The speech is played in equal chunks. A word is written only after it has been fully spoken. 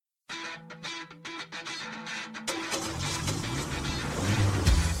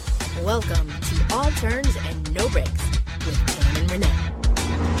Welcome to All Turns and No Breaks with Tam and Renee.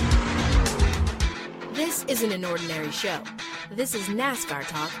 This isn't an ordinary show. This is NASCAR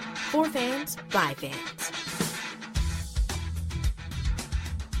talk for fans by fans.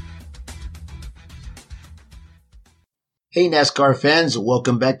 Hey NASCAR fans,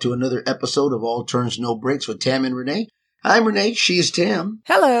 welcome back to another episode of All Turns No Breaks with Tam and Renee. I'm Renee, she is Tam.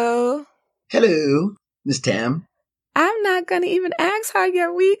 Hello. Hello, Miss Tam. I'm not going to even ask how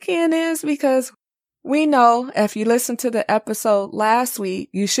your weekend is because we know if you listened to the episode last week,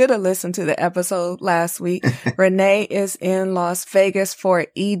 you should have listened to the episode last week. Renee is in Las Vegas for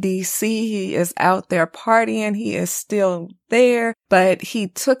EDC. He is out there partying. He is still there, but he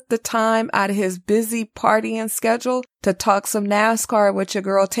took the time out of his busy partying schedule to talk some NASCAR with your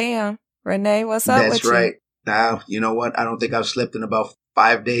girl Tam. Renee, what's up with you? That's right. Now, you know what? I don't think I've slept in about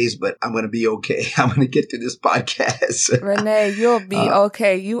 5 days, but I'm going to be okay. I'm going to get to this podcast. Renee, you'll be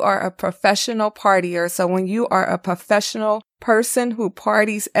okay. You are a professional partier. So when you are a professional person who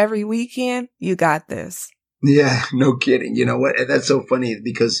parties every weekend, you got this. Yeah, no kidding. You know what? And that's so funny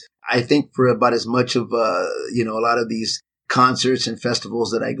because I think for about as much of, a lot of these concerts and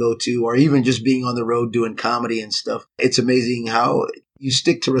festivals that I go to, or even just being on the road doing comedy and stuff, it's amazing how you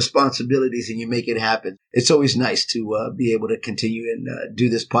stick to responsibilities and you make it happen. It's always nice to be able to continue and do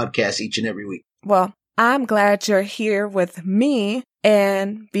this podcast each and every week. Well, I'm glad you're here with me.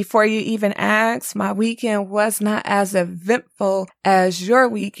 And before you even ask, my weekend was not as eventful as your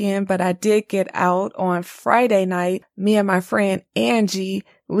weekend, but I did get out on Friday night. Me and my friend Angie,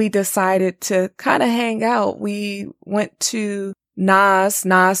 we decided to kind of hang out. We went to Nas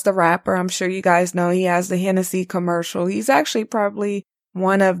the rapper. I'm sure you guys know he has the Hennessy commercial. He's actually probably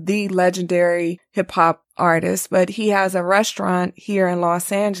one of the legendary hip hop artists, but he has a restaurant here in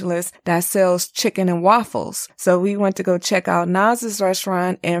Los Angeles that sells chicken and waffles. So we went to go check out Nas's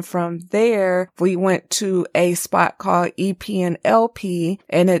restaurant. And from there, we went to a spot called EP and LP,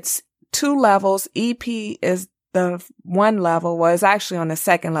 and it's 2 levels. EP is the 1 level, well, it's actually on the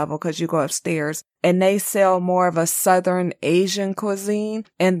 2nd level because you go upstairs, and they sell more of a Southern Asian cuisine.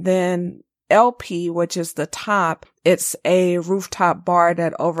 And then LP, which is the top, it's a rooftop bar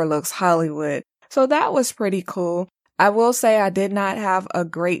that overlooks Hollywood. So that was pretty cool. I will say I did not have a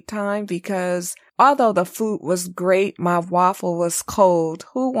great time because although the food was great, my waffle was cold.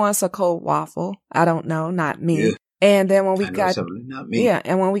 Who wants a cold waffle? I don't know, not me. Yeah. And then when we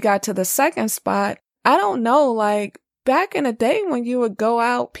got to the second spot, I don't know, like back in the day when you would go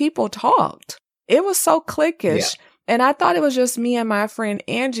out, people talked. It was so cliquish. Yeah. And I thought it was just me and my friend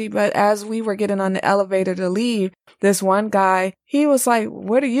Angie, but as we were getting on the elevator to leave, this one guy, he was like,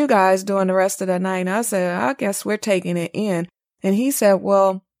 "What are you guys doing the rest of the night?" And I said, "I guess we're taking it in." And he said,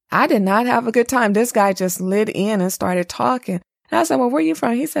 "Well, I did not have a good time. This guy just lit in and started talking." And I said, "Well, where are you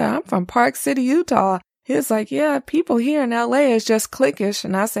from?" He said, "I'm from Park City, Utah." He was like, "Yeah, people here in LA is just cliquish."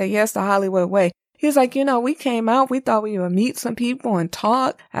 And I said, "Yes, the Hollywood way." He's like, "We came out, we thought we would meet some people and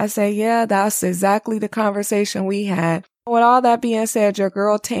talk." I said, "Yeah, that's exactly the conversation we had." With all that being said, your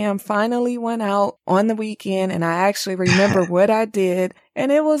girl Tam finally went out on the weekend, and I actually remember what I did,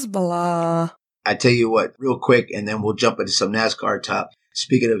 and it was blah. I tell you what, real quick, and then we'll jump into some NASCAR talk.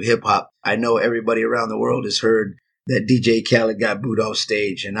 Speaking of hip hop, I know everybody around the world has heard that DJ Khaled got booed off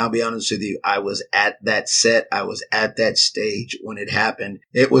stage. And I'll be honest with you, I was at that set. I was at that stage when it happened.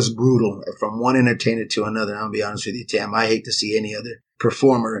 It was brutal from one entertainer to another. I'll be honest with you, Tam, I hate to see any other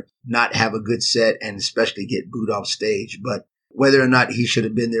performer not have a good set and especially get booed off stage. But whether or not he should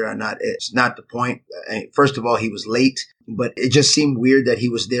have been there or not, it's not the point. First of all, he was late, but it just seemed weird that he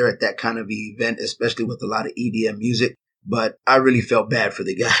was there at that kind of event, especially with a lot of EDM music. But I really felt bad for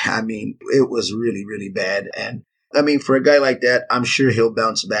the guy. I mean, it was really, really bad. And I mean, for a guy like that, I'm sure he'll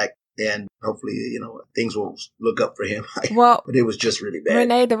bounce back and hopefully, things will look up for him. Well, but it was just really bad.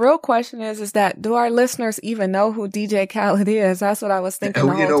 Renee, the real question is that do our listeners even know who DJ Khaled is? That's what I was thinking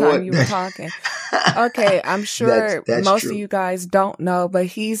the whole time you were talking. Okay, I'm sure that's most true. Of you guys don't know, but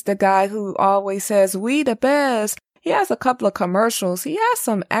he's the guy who always says, "We the best." He has a couple of commercials. He has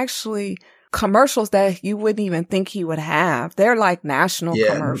some actually commercials that you wouldn't even think he would have. They're like national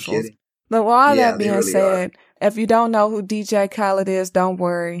commercials. No, but with all that being said, if you don't know who DJ Khaled is, don't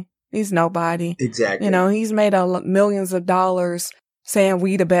worry. He's nobody. Exactly. He's made millions of dollars saying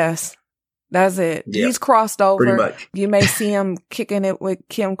 "we the best." That's it. Yep. He's crossed over. Pretty much. You may see him kicking it with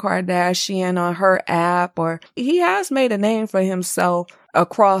Kim Kardashian on her app, or he has made a name for himself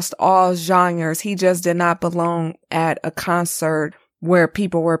across all genres. He just did not belong at a concert where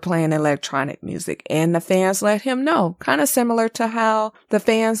people were playing electronic music, and the fans let him know, kind of similar to how the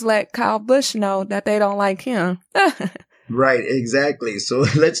fans let Kyle Busch know that they don't like him. Right, exactly. So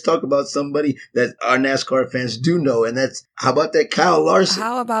let's talk about somebody that our NASCAR fans do know, and how about that Kyle Larson?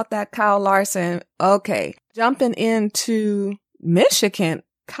 How about that Kyle Larson? Okay, jumping into Michigan,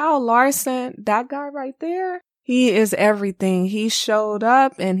 Kyle Larson, that guy right there, he is everything. He showed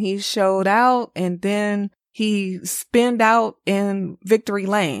up and he showed out, and then he spinned out in victory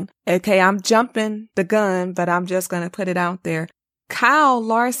lane. Okay, I'm jumping the gun, but I'm just going to put it out there. Kyle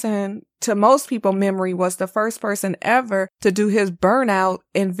Larson, to most people, memory, was the first person ever to do his burnout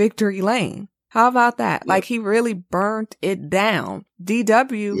in victory lane. How about that? Yep. Like, he really burnt it down.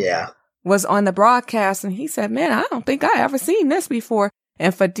 DW was on the broadcast and he said, man, I don't think I ever seen this before.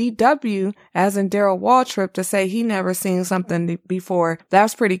 And for DW, as in Darrell Waltrip, to say he never seen something before,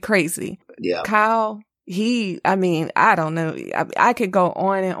 that's pretty crazy. Yeah. Kyle, I don't know. I could go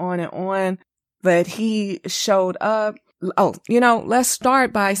on and on and on, but he showed up. Oh, let's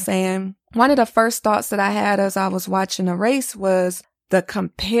start by saying one of the first thoughts that I had as I was watching the race was the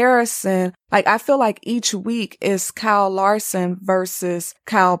comparison. Like, I feel like each week is Kyle Larson versus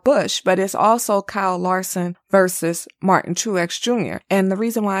Kyle Busch, but it's also Kyle Larson versus Martin Truex Jr. And the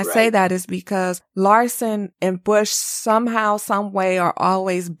reason why I say that is because Larson and Busch somehow, some way are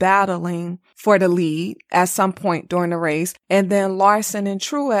always battling for the lead at some point during the race. And then Larson and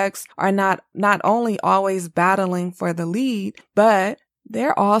Truex are not only always battling for the lead, but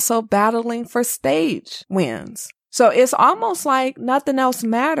they're also battling for stage wins. So it's almost like nothing else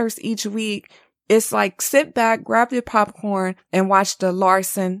matters each week. It's like sit back, grab your popcorn, and watch the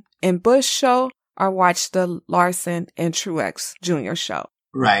Larson and Busch show, or watch the Larson and Truex Jr. show.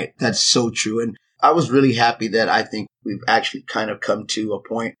 Right. That's so true. And I was really happy that I think we've actually kind of come to a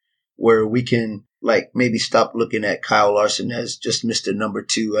point where we can maybe stop looking at Kyle Larson as just Mr. Number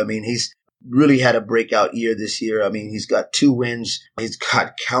 2. I mean, he's really had a breakout year this year. I mean, he's got 2 wins. He's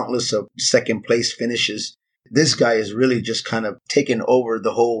got countless of second place finishes. This guy is really just kind of taken over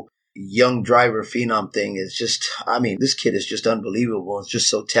the whole young driver phenom thing. It's just, this kid is just unbelievable. It's just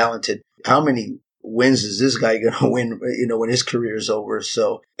so talented. How many wins is this guy going to win, when his career is over?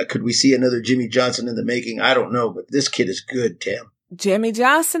 So could we see another Jimmie Johnson in the making? I don't know, but this kid is good, Tam. Jimmie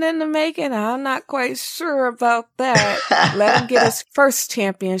Johnson in the making? I'm not quite sure about that. Let him get his first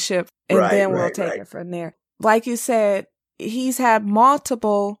championship, and then we'll take it from there. Like you said, he's had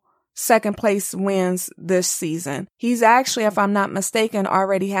multiple second place wins this season. He's actually, if I'm not mistaken,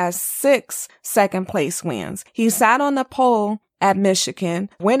 already has 6 second place wins. He sat on the pole at Michigan.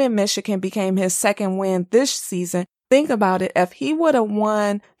 Winning Michigan became his second win this season. Think about it. If he would have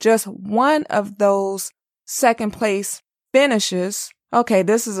won just one of those second place finishes, okay,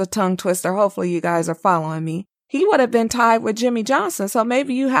 this is a tongue twister. Hopefully you guys are following me. He would have been tied with Jimmie Johnson. So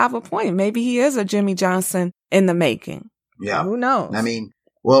maybe you have a point. Maybe he is a Jimmie Johnson in the making. Yeah. Who knows?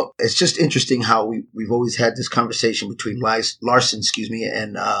 Well, it's just interesting how we've always had this conversation between Larson,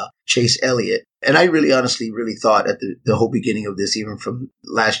 and Chase Elliott. And I really honestly thought at the whole beginning of this, even from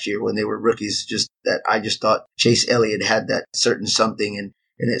last year when they were rookies, I just thought Chase Elliott had that certain something. And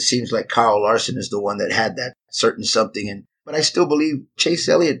it seems like Kyle Larson is the one that had that certain something. But I still believe Chase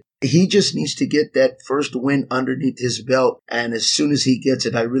Elliott, he just needs to get that first win underneath his belt. And as soon as he gets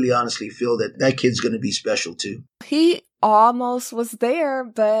it, I really honestly feel that kid's going to be special too. He almost was there,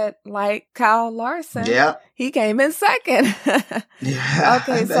 but like Kyle Larson, he came in second.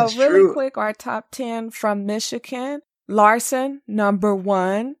 Okay, so really quick, our top 10 from Michigan. Larson, number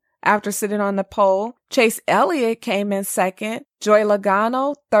 1, after sitting on the pole. Chase Elliott came in second. Joey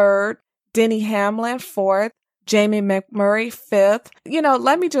Logano, 3rd. Denny Hamlin, 4th. Jamie McMurray, 5th.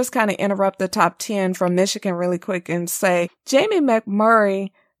 Let me just kind of interrupt the top 10 from Michigan really quick and say Jamie McMurray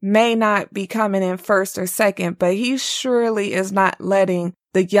may not be coming in first or second, but he surely is not letting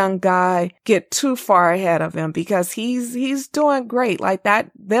the young guy get too far ahead of him, because he's doing great. Like that,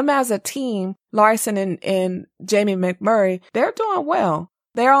 them as a team, Larson and Jamie McMurray, they're doing well.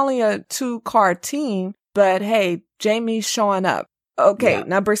 They're only a 2-car team, but hey, Jamie's showing up. Okay,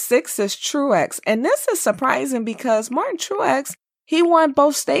 number 6 is Truex. And this is surprising because Martin Truex, he won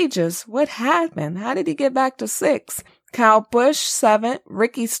both stages. What happened? How did he get back to 6? Kyle Busch, 7th.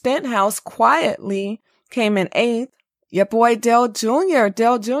 Ricky Stenhouse quietly came in 8th. Your boy Dale Jr.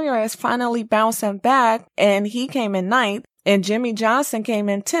 Dale Jr. is finally bouncing back, and he came in 9th. And Jimmie Johnson came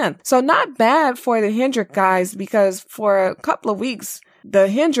in 10th. So not bad for the Hendrick guys, because for a couple of weeks, the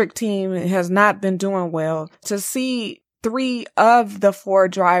Hendrick team has not been doing well. To see 3 of the 4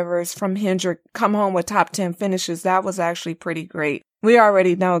 drivers from Hendrick come home with top 10 finishes, that was actually pretty great. We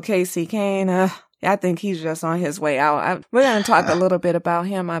already know Casey Kane, I think he's just on his way out. We're going to talk a little bit about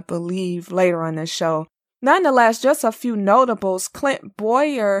him, I believe, later on the show. Nonetheless, just a few notables. Clint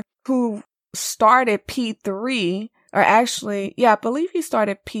Bowyer, who started P3, or actually, I believe he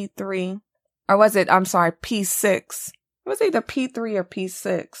started P3. Or was it, P6. It was either P3 or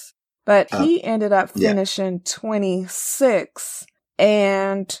P6. But he ended up finishing 26.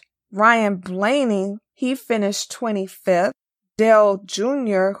 And Ryan Blaney, he finished 25th. Dale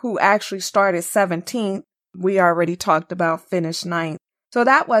Jr., who actually started 17th, we already talked about, finished 9th. So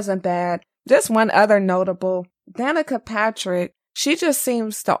that wasn't bad. Just one other notable, Danica Patrick, she just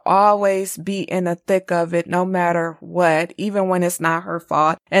seems to always be in the thick of it no matter what, even when it's not her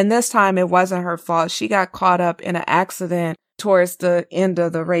fault. And this time it wasn't her fault. She got caught up in an accident towards the end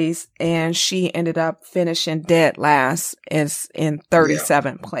of the race, and she ended up finishing dead last in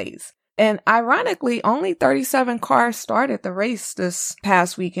 37th place. And ironically, only 37 cars started the race this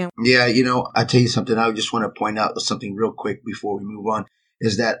past weekend. Yeah, I tell you something. I just want to point out something real quick before we move on,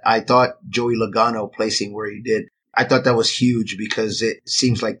 is that I thought Joey Logano placing where he did, I thought that was huge because it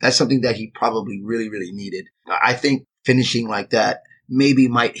seems like that's something that he probably really, really needed. I think finishing like that maybe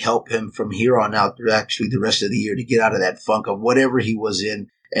might help him from here on out through actually the rest of the year to get out of that funk of whatever he was in.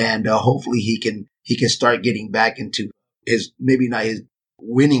 And hopefully he can start getting back into his, maybe not his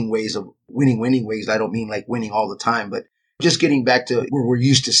winning ways. I don't mean like winning all the time, but just getting back to where we're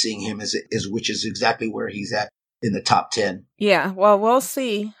used to seeing him which is exactly where he's at in the top 10. Yeah, well, we'll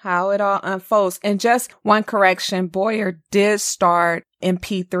see how it all unfolds. And just one correction, Bowyer did start in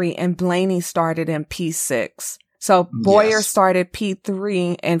P3 and Blaney started in P6. So Bowyer started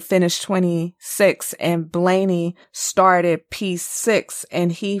P3 and finished 26, and Blaney started P6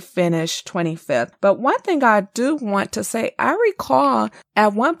 and he finished 25th. But one thing I do want to say, I recall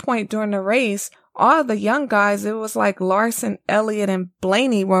at one point during the race, all the young guys, it was like Larson, Elliott, and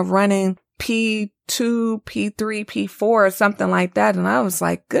Blaney were running P2, P3, P4 or something like that. And I was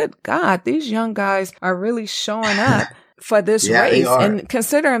like, good God, these young guys are really showing up for this race. And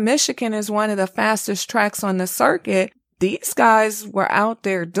considering Michigan is one of the fastest tracks on the circuit, these guys were out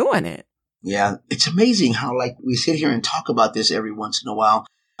there doing it. Yeah, it's amazing how like we sit here and talk about this every once in a while,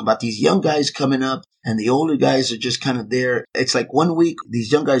 about these young guys coming up and the older guys are just kind of there. It's like one week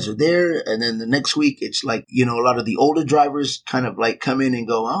these young guys are there, and then the next week it's like, a lot of the older drivers kind of like come in and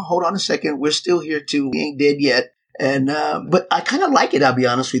go, oh, hold on a second, we're still here too. We ain't dead yet. And but I kind of like it, I'll be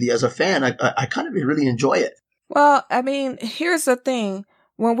honest with you. As a fan, I kind of really enjoy it. Well, I mean, here's the thing.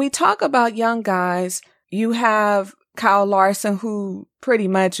 When we talk about young guys, you have Kyle Larson, who pretty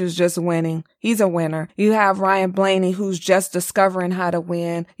much is just winning. He's a winner. You have Ryan Blaney, who's just discovering how to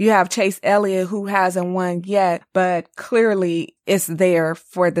win. You have Chase Elliott, who hasn't won yet, but clearly it's there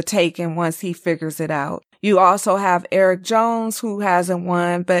for the taking once he figures it out. You also have Eric Jones, who hasn't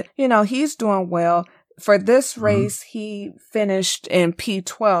won, but, he's doing well. For this race, he finished in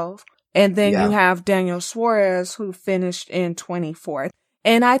P12. And then you have Daniel Suarez, who finished in 24th.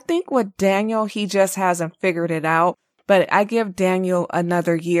 And I think with Daniel, he just hasn't figured it out. But I give Daniel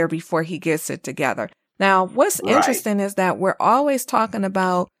another year before he gets it together. Now, what's interesting is that we're always talking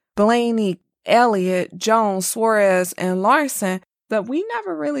about Blaney, Elliott, Jones, Suarez, and Larson, but we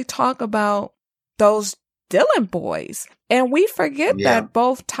never really talk about those Dillon boys. And we forget that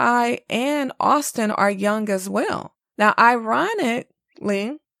both Ty and Austin are young as well. Now,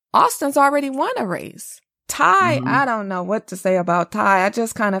 ironically, Austin's already won a race. Ty, I don't know what to say about Ty. I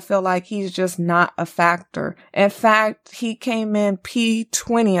just kind of feel like he's just not a factor. In fact, he came in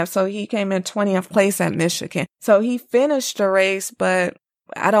P20th, so he came in 20th place at Michigan. So he finished the race, but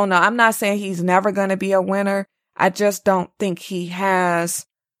I don't know. I'm not saying he's never going to be a winner. I just don't think he has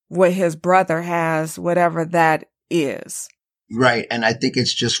what his brother has, whatever that is. Right. And I think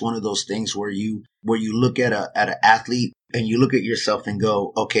it's just one of those things where you look at an athlete and you look at yourself and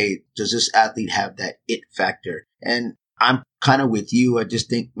go, okay, does this athlete have that it factor? And I'm kind of with you. I just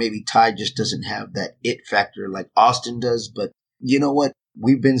think maybe Ty just doesn't have that it factor like Austin does. But you know what?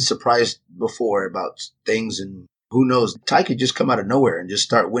 We've been surprised before about things, and who knows? Ty could just come out of nowhere and just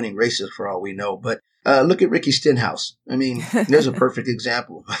start winning races for all we know. But look at Ricky Stenhouse. I mean, there's a perfect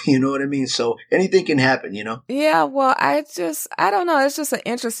example. You know what I mean? So anything can happen, Yeah, well, I don't know. It's just an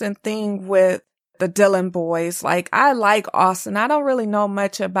interesting thing with the Dillon boys. Like, I like Austin. I don't really know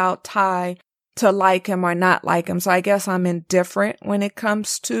much about Ty to like him or not like him. So I guess I'm indifferent when it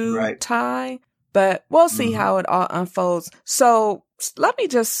comes to Ty. But we'll see how it all unfolds. So let me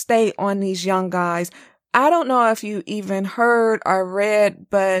just stay on these young guys. I don't know if you even heard or read,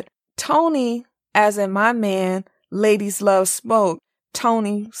 but Tony, as in my man, Ladies Love Smoke,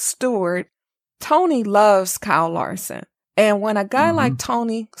 Tony Stewart, Tony loves Kyle Larson. And when a guy like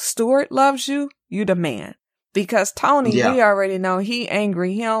Tony Stewart loves you, you the man. Because Tony, we already know he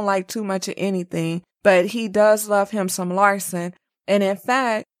angry. He don't like too much of anything, but he does love him some Larson. And in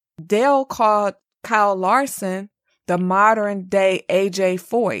fact, Dale called Kyle Larson the modern day AJ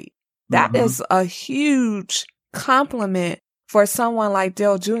Foyt. That is a huge compliment for someone like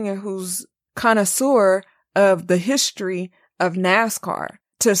Dale Jr., who's connoisseur of the history of NASCAR,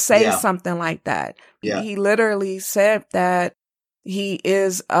 to say something like that. Yeah. He literally said that he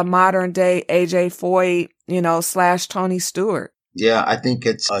is a modern day AJ Foyt, / Tony Stewart. Yeah, I think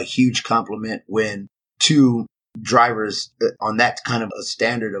it's a huge compliment when two drivers on that kind of a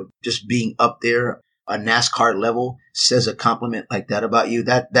standard of just being up there, a NASCAR level, says a compliment like that about you.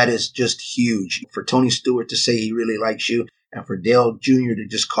 That is just huge. For Tony Stewart to say he really likes you, and for Dale Jr. to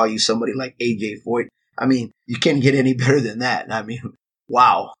just call you somebody like AJ Foyt. I mean, you can't get any better than that. I mean,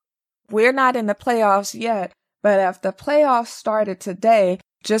 wow. We're not in the playoffs yet, but if the playoffs started today,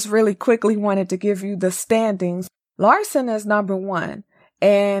 just really quickly wanted to give you the standings. Larson is number 1,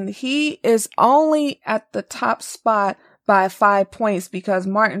 and he is only at the top spot by 5 points because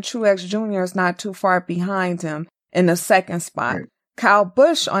Martin Truex Jr. is not too far behind him in the second spot. Right. Kyle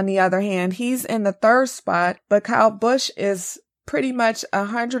Busch, on the other hand, he's in the third spot, but Kyle Busch is pretty much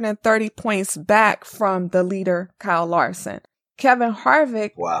 130 points back from the leader, Kyle Larson. Kevin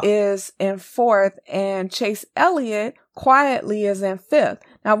Harvick is in 4th, and Chase Elliott quietly is in 5th.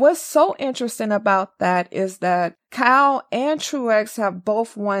 Now, what's so interesting about that is that Kyle and Truex have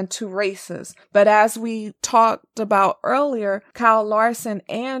both won 2 races. But as we talked about earlier, Kyle Larson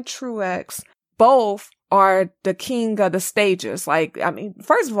and Truex both are the king of the stages.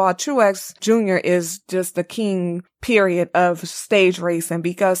 First of all, Truex Jr. is just the king, period, of stage racing,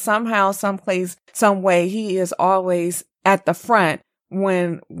 because somehow, someplace, some way, he is always at the front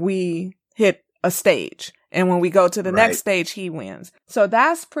when we hit a stage. And when we go to the next stage, he wins. So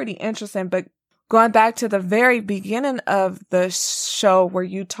that's pretty interesting. But going back to the very beginning of the show where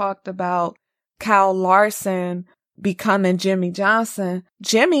you talked about Kyle Larson becoming Jimmy Johnson,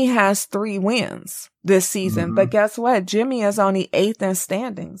 Jimmy has 3 wins this season. But guess what? Jimmy is only 8th in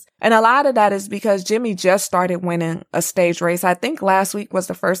standings. And a lot of that is because Jimmy just started winning a stage race. I think last week was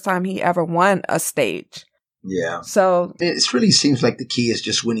the first time he ever won a stage. Yeah. So it really seems like the key is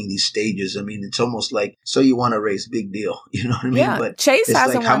just winning these stages. I mean, it's almost like, so you won a race, big deal. You know what I mean? Yeah. But Chase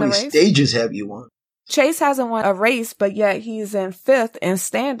hasn't won a race. How many stages have you won? Chase hasn't won a race, but yet he's in 5th in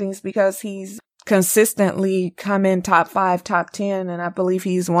standings because he's consistently come in top 5, top 10. And I believe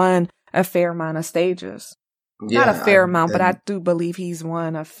he's won a fair amount of stages. Not a fair amount, but I do believe he's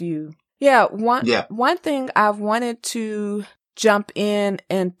won a few. Yeah. One thing I've wanted to jump in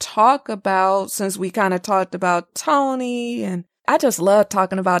and talk about, since we kind of talked about Tony, and I just love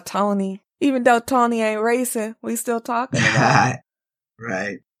talking about Tony. Even though Tony ain't racing, we still talking about it.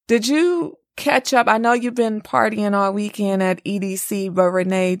 Right. Did you catch up? I know you've been partying all weekend at EDC, but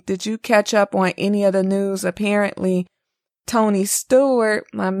Renee, did you catch up on any of the news? Apparently, Tony Stewart,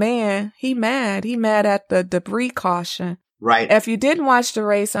 my man, he mad. He mad at the debris caution. Right. If you didn't watch the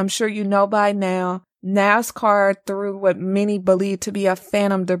race, I'm sure you know by now, NASCAR threw what many believe to be a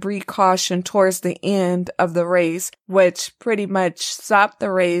phantom debris caution towards the end of the race, which pretty much stopped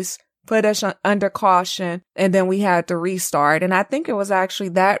the race, put us under caution, and then we had to restart. And I think it was actually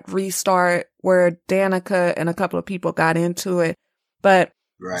that restart where Danica and a couple of people got into it. But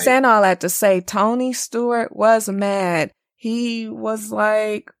saying all that to say, Tony Stewart was mad. He was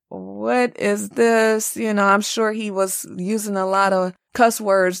like, what is this? I'm sure he was using a lot of cuss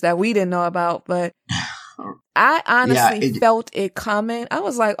words that we didn't know about, but I honestly felt it coming. I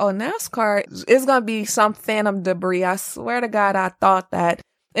was like, oh, NASCAR is going to be some phantom debris. I swear to God, I thought that.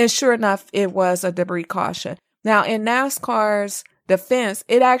 And sure enough, it was a debris caution. Now, in NASCAR's defense,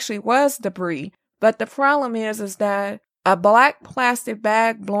 it actually was debris. But the problem is that a black plastic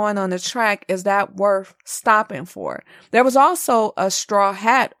bag blowing on the track, is that worth stopping for? There was also a straw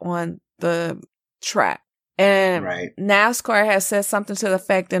hat on the track. And NASCAR has said something to the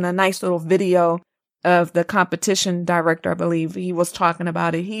effect in a nice little video of the competition director, I believe. He was talking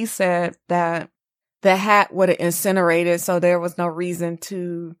about it. He said that the hat would have incinerated, so there was no reason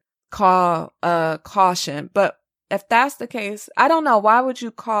to call a caution. But if that's the case, I don't know. Why would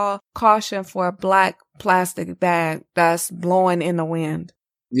you call caution for a black plastic bag that's blowing in the wind?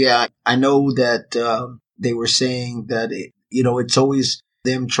 Yeah, I know that they were saying that, it's always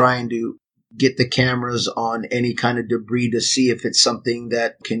them trying to get the cameras on any kind of debris to see if it's something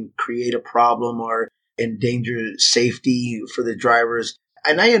that can create a problem or endanger safety for the drivers.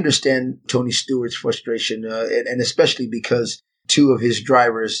 And I understand Tony Stewart's frustration, and especially because two of his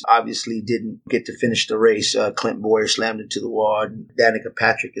drivers obviously didn't get to finish the race. Clint Boyer slammed into the wall, and Danica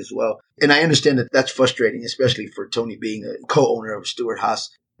Patrick as well. And I understand that that's frustrating, especially for Tony being a co-owner of Stewart-Haas.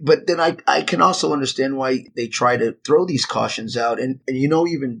 But then I can also understand why they try to throw these cautions out. And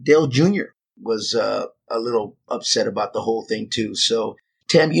even Dale Jr. was a little upset about the whole thing too. So,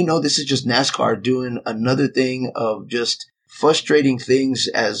 Tam, this is just NASCAR doing another thing of just frustrating things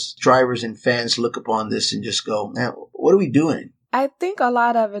as drivers and fans look upon this and just go, man, what are we doing? I think a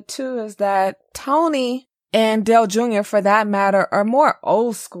lot of it too is that Tony and Dale Jr., for that matter, are more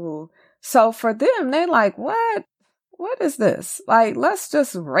old school. So for them, they're like, what? What is this? Like, let's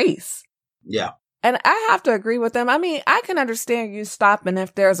just race. Yeah. And I have to agree with them. I mean, I can understand you stopping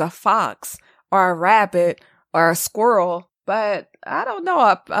if there's a fox or a rabbit or a squirrel, but I don't know,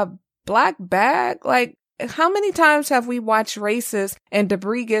 a black bag? Like, how many times have we watched races and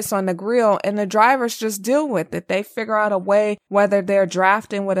debris gets on the grill and the drivers just deal with it? They figure out a way, whether they're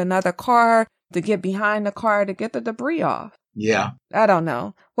drafting with another car to get behind the car to get the debris off. Yeah. I don't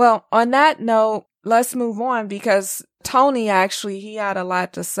know. Well, on that note, let's move on because Tony he had a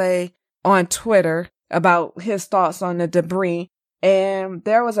lot to say on Twitter about his thoughts on the debris. And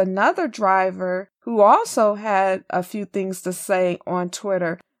there was another driver who also had a few things to say on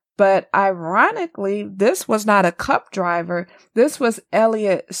Twitter. But ironically, this was not a Cup driver. This was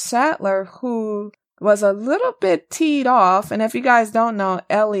Elliott Sadler, who was a little bit teed off. And if you guys don't know,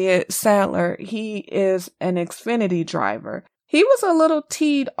 Elliott Sadler, he is an Xfinity driver. He was a little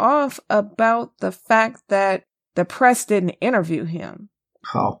teed off about the fact that the press didn't interview him.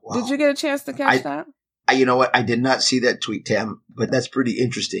 Oh, wow. Did you get a chance to catch that? You know what? I did not see that tweet, Tam, but that's pretty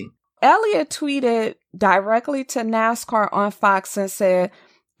interesting. Elliott tweeted directly to NASCAR on Fox and said,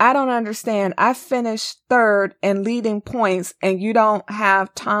 I don't understand. I finished third and leading points and you don't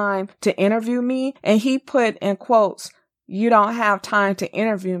have time to interview me. And he put in quotes, you don't have time to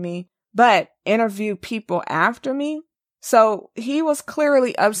interview me, but interview people after me. So he was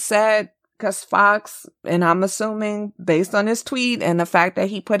clearly upset because Fox, and I'm assuming based on his tweet and the fact that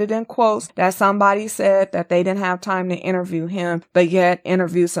he put it in quotes, that somebody said that they didn't have time to interview him, but yet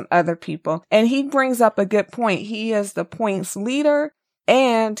interview some other people. And he brings up a good point. He is the points leader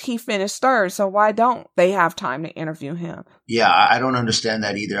and he finished third. So why don't they have time to interview him? Yeah, I don't understand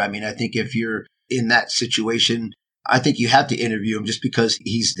that either. I mean, I think if you're in that situation, I think you have to interview him just because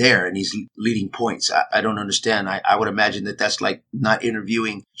he's there and he's leading points. I don't understand. I would imagine that that's like not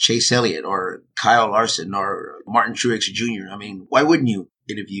interviewing Chase Elliott or Kyle Larson or Martin Truex Jr. I mean, why wouldn't you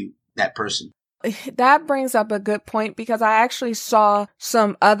interview that person? That brings up a good point because I actually saw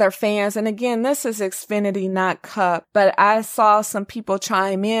some other fans. And again, this is Xfinity, not Cup, but I saw some people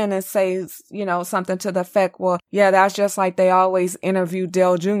chime in and say, something to the effect, well, yeah, that's just like they always interview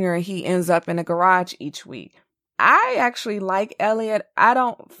Dale Jr. and he ends up in a garage each week. I actually like Elliott. I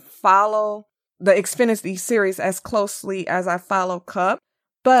don't follow the Xfinity series as closely as I follow Cup,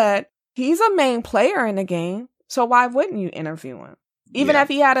 but he's a main player in the game. So why wouldn't you interview him? Even if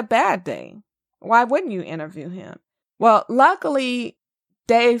he had a bad day, why wouldn't you interview him? Well, luckily,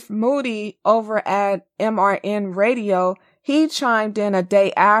 Dave Moody over at MRN Radio, he chimed in a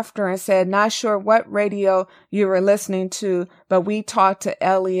day after and said, not sure what radio you were listening to, but we talked to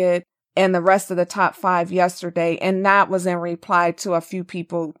Elliott and the rest of the top 5 yesterday. And that was in reply to a few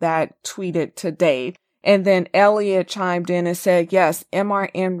people that tweeted to Dave. And then Elliott chimed in and said, yes,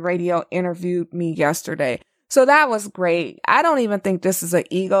 MRN Radio interviewed me yesterday. So that was great. I don't even think this is an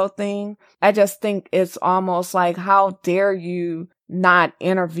ego thing. I just think it's almost like, how dare you not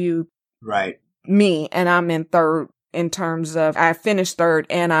interview me? And I'm in third in terms of I finished third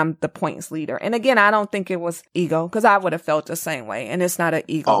and I'm the points leader. And again, I don't think it was ego because I would have felt the same way. And it's not an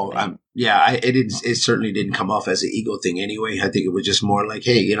ego thing. It certainly didn't come off as an ego thing anyway. I think it was just more like,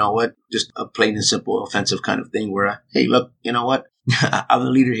 hey, you know what? Just a plain and simple offensive kind of thing where, hey, look, you know what? I'm the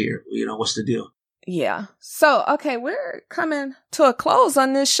leader here. What's the deal? Yeah. So, okay, we're coming to a close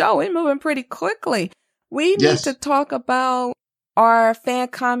on this show. We're moving pretty quickly. We need to talk about our fan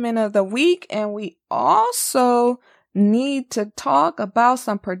comment of the week, and we also need to talk about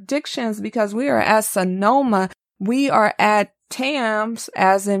some predictions because we are at Sonoma. We are at Tam's,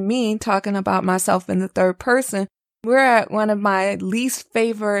 as in me, talking about myself in the third person. We're at one of my least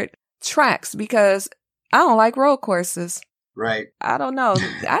favorite tracks because I don't like road courses. Right. I don't know.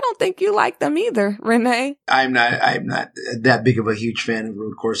 I don't think you like them either, Renee. I'm not that big of a huge fan of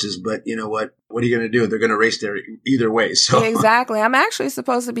road courses, but you know what? What are you going to do? They're going to race there either way. So exactly. I'm actually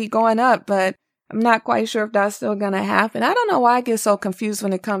supposed to be going up, but I'm not quite sure if that's still going to happen. I don't know why I get so confused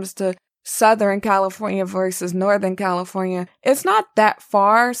when it comes to Southern California versus Northern California. It's not that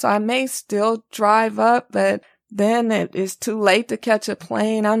far, so I may still drive up, but then it is too late to catch a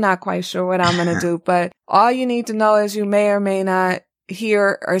plane. I'm not quite sure what I'm going to do, but all you need to know is you may or may not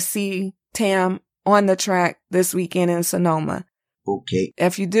hear or see Tam on the track this weekend in Sonoma. Okay.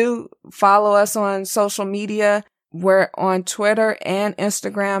 If you do, follow us on social media. We're on Twitter and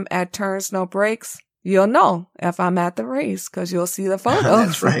Instagram at Turns No Breaks. You'll know if I'm at the race because you'll see the photos.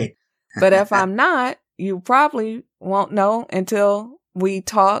 That's right. But if I'm not, you probably won't know until we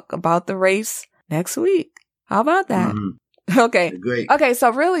talk about the race next week. How about that? Mm-hmm. Okay. Great. Okay.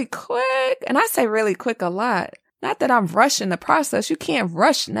 So really quick, and I say really quick a lot. Not that I'm rushing the process. You can't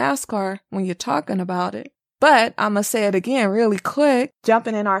rush NASCAR when you're talking about it. But I'm going to say it again really quick,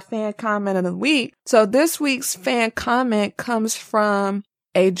 jumping in our fan comment of the week. So this week's fan comment comes from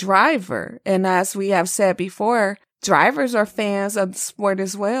a driver. And as we have said before, drivers are fans of the sport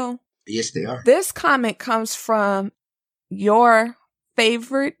as well. Yes, they are. This comment comes from your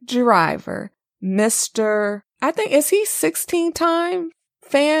favorite driver, Mr. I think, is he 16-time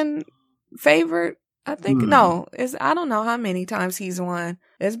fan favorite? I think, no, I don't know how many times he's won.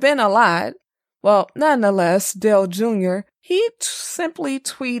 It's been a lot. Well, nonetheless, Dale Jr., he simply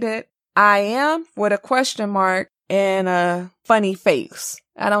tweeted, I am, with a question mark and a funny face.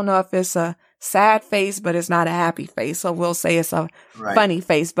 I don't know if it's a sad face, but it's not a happy face. So we'll say it's a funny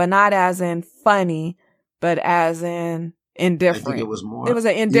face, but not as in funny, but as in indifferent. I think it was more. It was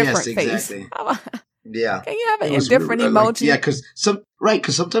an indifferent face. Exactly. Yeah. Can you have an indifferent emoji? Like, yeah, because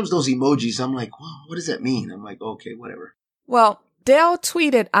sometimes those emojis, I'm like, whoa, what does that mean? I'm like, okay, whatever. Well, Dale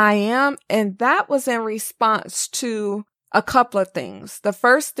tweeted, I am, and that was in response to a couple of things. The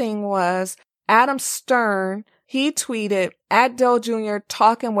first thing was Adam Stern. He tweeted at Dale Jr.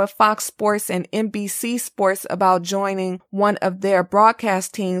 talking with Fox Sports and NBC Sports about joining one of their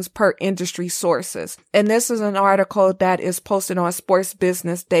broadcast teams per industry sources. And this is an article that is posted on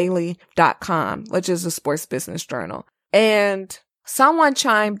sportsbusinessdaily.com, which is a sports business journal. And someone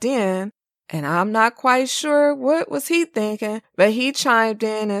chimed in, and I'm not quite sure what was he thinking, but he chimed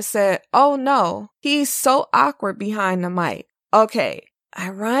in and said, oh no, he's so awkward behind the mic. Okay.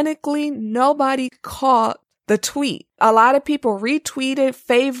 Ironically, nobody caught the tweet. A lot of people retweeted,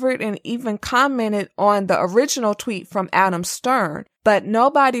 favored, and even commented on the original tweet from Adam Stern, but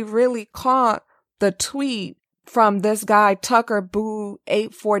nobody really caught the tweet from this guy, Tucker Boo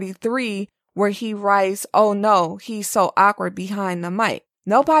 843, where he writes, oh no, he's so awkward behind the mic.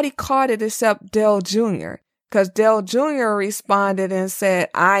 Nobody caught it except Dale Jr., because Dale Jr. responded and said,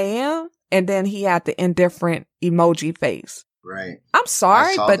 I am, and then he had the indifferent emoji face. Right. I'm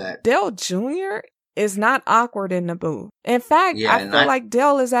sorry, but Dale Jr. is not awkward in the booth. In fact, I feel like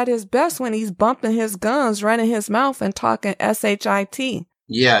Dale is at his best when he's bumping his gums, running his mouth, and talking shit.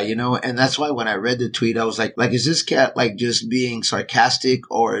 Yeah, and that's why when I read the tweet, I was like, is this cat like just being sarcastic,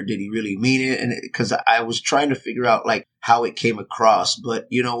 or did he really mean it? And because I was trying to figure out like how it came across, but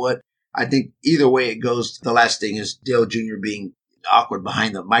you know what? I think either way it goes, the last thing is Dale Jr. being awkward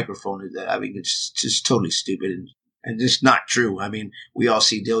behind the microphone. I mean, it's just totally stupid and just not true. I mean, we all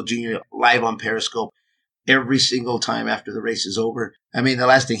see Dale Jr. live on Periscope every single time after the race is over. I mean, the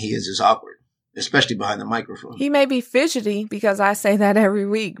last thing he is awkward, especially behind the microphone. He may be fidgety because I say that every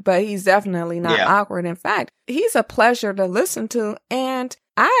week, but he's definitely not awkward. In fact, he's a pleasure to listen to. And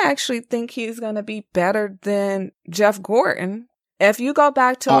I actually think he's going to be better than Jeff Gordon. If you go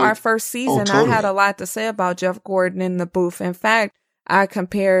back to our first season, totally. I had a lot to say about Jeff Gordon in the booth. In fact, I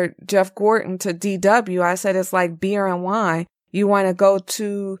compared Jeff Gordon to DW. I said it's like beer and wine. You want to go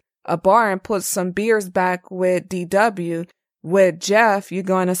to a bar and put some beers back with DW. With Jeff, you're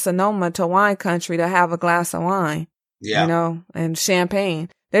going to Sonoma to wine country to have a glass of wine, and champagne.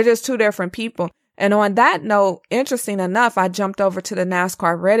 They're just two different people. And on that note, interesting enough, I jumped over to the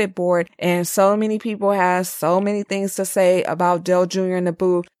NASCAR Reddit board, and so many people have so many things to say about Dale Jr. in the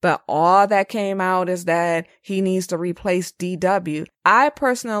booth, but all that came out is that he needs to replace DW. I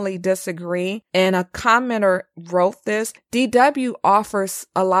personally disagree, and a commenter wrote this. DW offers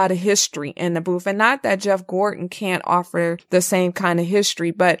a lot of history in the booth, and not that Jeff Gordon can't offer the same kind of history,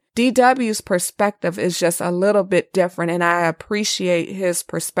 but DW's perspective is just a little bit different, and I appreciate his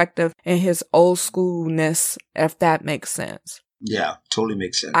perspective and his old schoolness, if that makes sense. Yeah, totally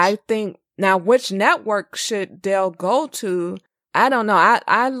makes sense. I think, now which network should Dale go to? I don't know.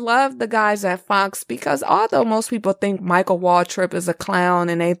 I love the guys at Fox because although most people think Michael Waltrip is a clown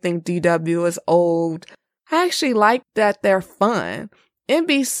and they think DW is old, I actually like that they're fun.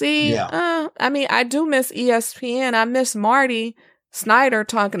 NBC, I mean, I do miss ESPN. I miss Marty Snyder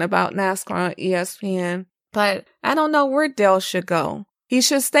talking about NASCAR on ESPN, but I don't know where Dale should go. He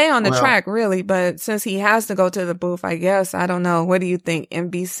should stay on the Well, track, really, but since he has to go to the booth, I guess, I don't know. What do you think,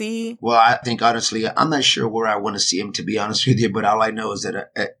 NBC? Well, I think, honestly, I'm not sure where I want to see him, to be honest with you, but all I know is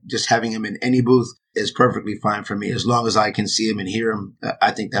that just having him in any booth is perfectly fine for me. As long as I can see him and hear him,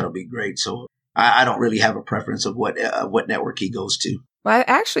 I think that'll be great. So I don't really have a preference of what network he goes to. Well, I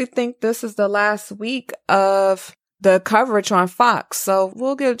actually think this is the last week of the coverage on Fox. So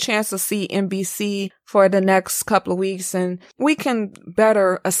we'll get a chance to see NBC for the next couple of weeks, and we can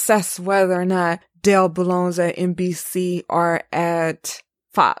better assess whether or not Dale belongs at NBC or at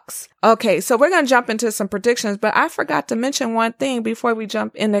Fox. Okay, so we're going to jump into some predictions, but I forgot to mention one thing before we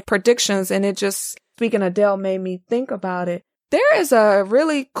jump into predictions, and it just, speaking of Dale, made me think about it. There is a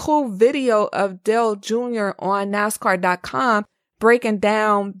really cool video of Dale Jr. on NASCAR.com breaking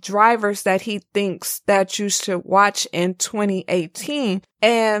down drivers that he thinks that you should watch in 2018.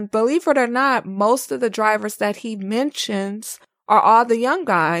 And believe it or not, most of the drivers that he mentions are all the young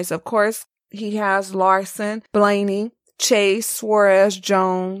guys. Of course, he has Larson, Blaney, Chase, Suarez,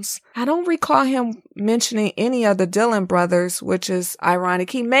 Jones. I don't recall him mentioning any of the Dillon brothers, which is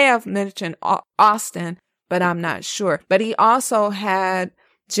ironic. He may have mentioned Austin, but I'm not sure. But he also had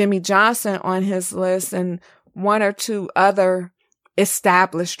Jimmy Johnson on his list and one or two other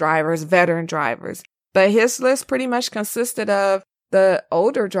established drivers, veteran drivers. But his list pretty much consisted of the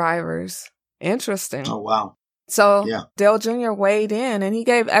older drivers. Interesting. Oh, wow. So Yeah. Dale Jr. weighed in and he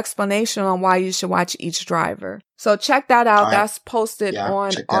gave explanation on why you should watch each driver. So check that out. All right. That's posted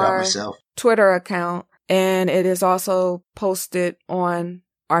on check that out our myself. Twitter account, and it is also posted on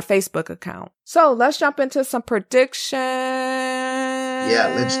our Facebook account. So let's jump into some predictions.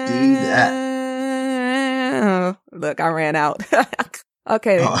 Yeah, let's do that. Look, I ran out.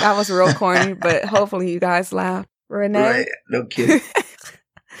 Okay, that was real corny, but hopefully you guys laugh. Renee? Right, no kidding.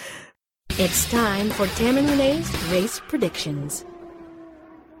 It's time for Tam and Renee's race predictions.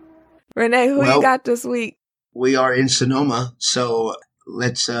 Renee, who you got this week? We are in Sonoma, so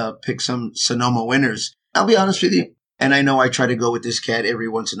let's pick some Sonoma winners. I'll be honest with you, and I know I try to go with this cat every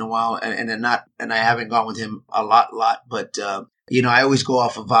once in a while, and I haven't gone with him a lot, but I always go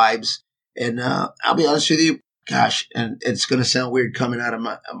off of vibes. And I'll be honest with you, gosh, and it's going to sound weird coming out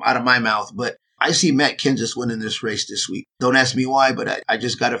of my mouth, but I see Matt Kenseth winning this race this week. Don't ask me why, but I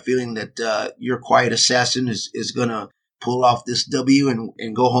just got a feeling that your quiet assassin is going to pull off this W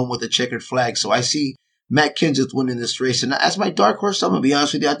and go home with a checkered flag. So I see Matt Kenseth winning this race. And as my dark horse, I'm going to be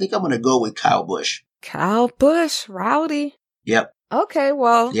honest with you, I think I'm going to go with Kyle Busch. Kyle Busch, Rowdy. Yep. Okay,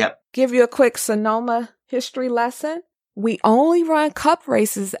 well, give you a quick Sonoma history lesson. We only run cup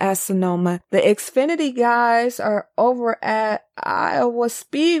races at Sonoma. The Xfinity guys are over at Iowa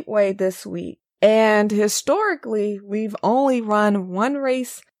Speedway this week. And historically, we've only run one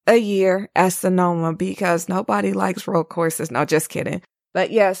race a year at Sonoma because nobody likes road courses. No, just kidding.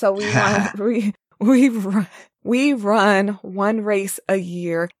 But yeah, so we run one race a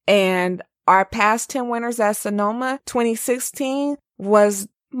year, and our past 10 winners at Sonoma, 2016 was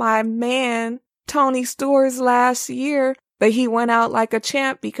my man Tony Stewart's last year, but he went out like a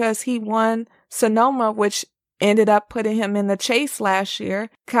champ because he won Sonoma, which ended up putting him in the chase last year.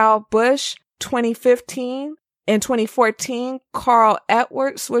 Kyle Busch, 2015. In 2014, Carl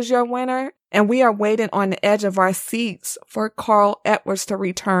Edwards was your winner, and we are waiting on the edge of our seats for Carl Edwards to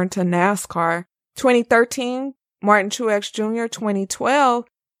return to NASCAR. 2013, Martin Truex Jr. 2012,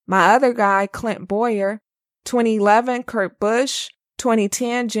 my other guy, Clint Boyer. 2011, Kurt Busch.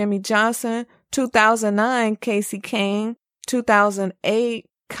 2010, Jimmy Johnson. 2009, Casey Kane. 2008,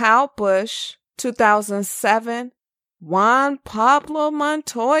 Kyle Busch. 2007, Juan Pablo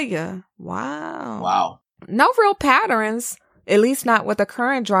Montoya. Wow. No real patterns, at least not with the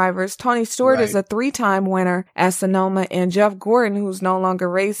current drivers. Tony Stewart is a 3-time winner at Sonoma, and Jeff Gordon, who's no longer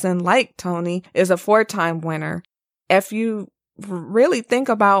racing like Tony, is a 4-time winner. If you really think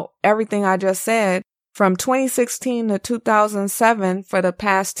about everything I just said, from 2016 to 2007 for the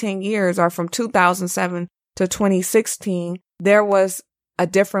past 10 years, or from 2007 to 2016, there was a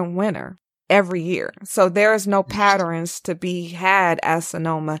different winner every year. So there's no patterns to be had at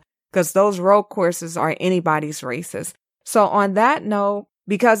Sonoma because those road courses are anybody's races. So on that note,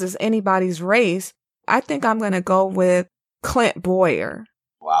 because it's anybody's race, I think I'm going to go with Clint Boyer.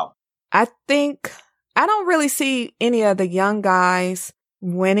 Wow. I don't really see any of the young guys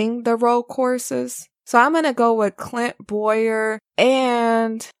winning the road courses. So I'm going to go with Clint Boyer,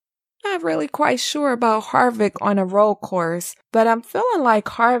 and not really quite sure about Harvick on a road course, but I'm feeling like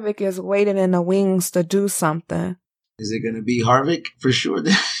Harvick is waiting in the wings to do something. Is it going to be Harvick for sure?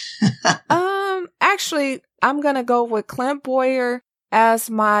 Actually, I'm going to go with Clint Boyer as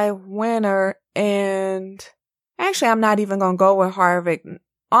my winner, and Actually, I'm not even going to go with Harvick.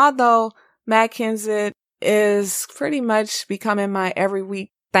 Although Matt Kenseth is pretty much becoming my every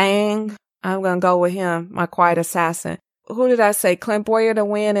week thing, I'm going to go with him, my quiet assassin. Who did I say? Clint Bowyer to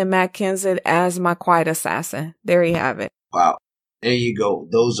win and Matt Kenseth as my quiet assassin. There you have it. Wow. There you go.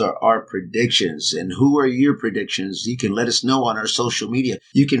 Those are our predictions. And who are your predictions? You can let us know on our social media.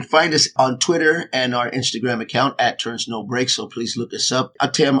 You can find us on Twitter and our Instagram account at Turns No Break. So please look us up.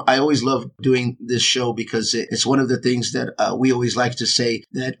 Tim, I always love doing this show because it's one of the things that we always like to say,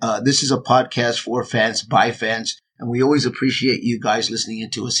 that this is a podcast for fans, by fans. And we always appreciate you guys listening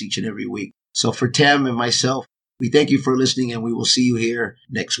into us each and every week. So for Tim and myself, we thank you for listening, and we will see you here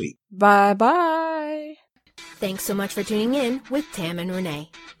next week. Bye-bye. Thanks so much for tuning in with Tam and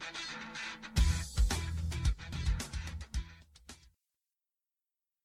Renee.